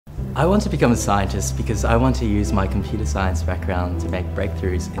I want to become a scientist because I want to use my computer science background to make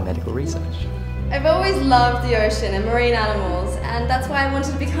breakthroughs in medical research. I've always loved the ocean and marine animals, and that's why I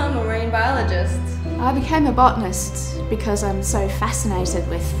wanted to become a marine biologist. I became a botanist because I'm so fascinated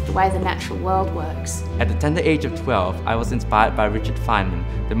with the way the natural world works. At the tender age of 12, I was inspired by Richard Feynman,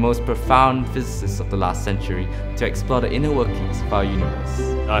 the most profound physicist of the last century, to explore the inner workings of our universe.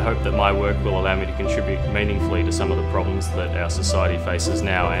 I hope that my work will allow me to contribute meaningfully to some of the problems that our society faces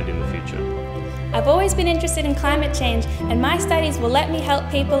now and in the future. I've always been interested in climate change, and my studies will let me help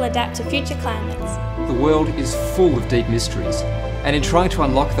people adapt to future climates. The world is full of deep mysteries, and in trying to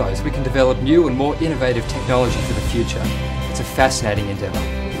unlock those, we can develop new and more innovative technology for the future. It's a fascinating endeavour.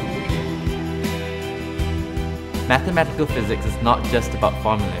 Mathematical physics is not just about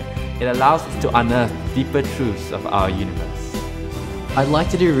formulae, it allows us to unearth deeper truths of our universe. I'd like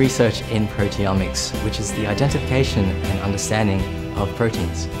to do research in proteomics, which is the identification and understanding of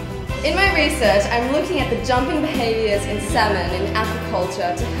proteins. In my research, I'm looking at the jumping behaviours in salmon in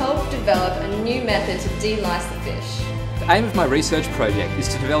aquaculture to help develop a new method to de-lice the fish. The aim of my research project is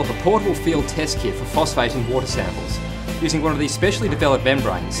to develop a portable field test kit for phosphate in water samples, using one of these specially developed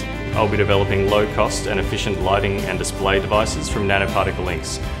membranes. I'll be developing low-cost and efficient lighting and display devices from nanoparticle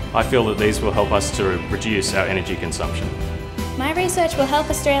inks. I feel that these will help us to reduce our energy consumption. My research will help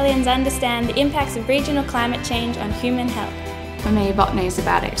Australians understand the impacts of regional climate change on human health. For me, botany is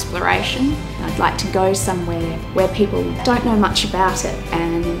about exploration. I'd like to go somewhere where people don't know much about it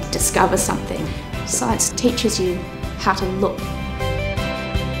and discover something. Science teaches you how to look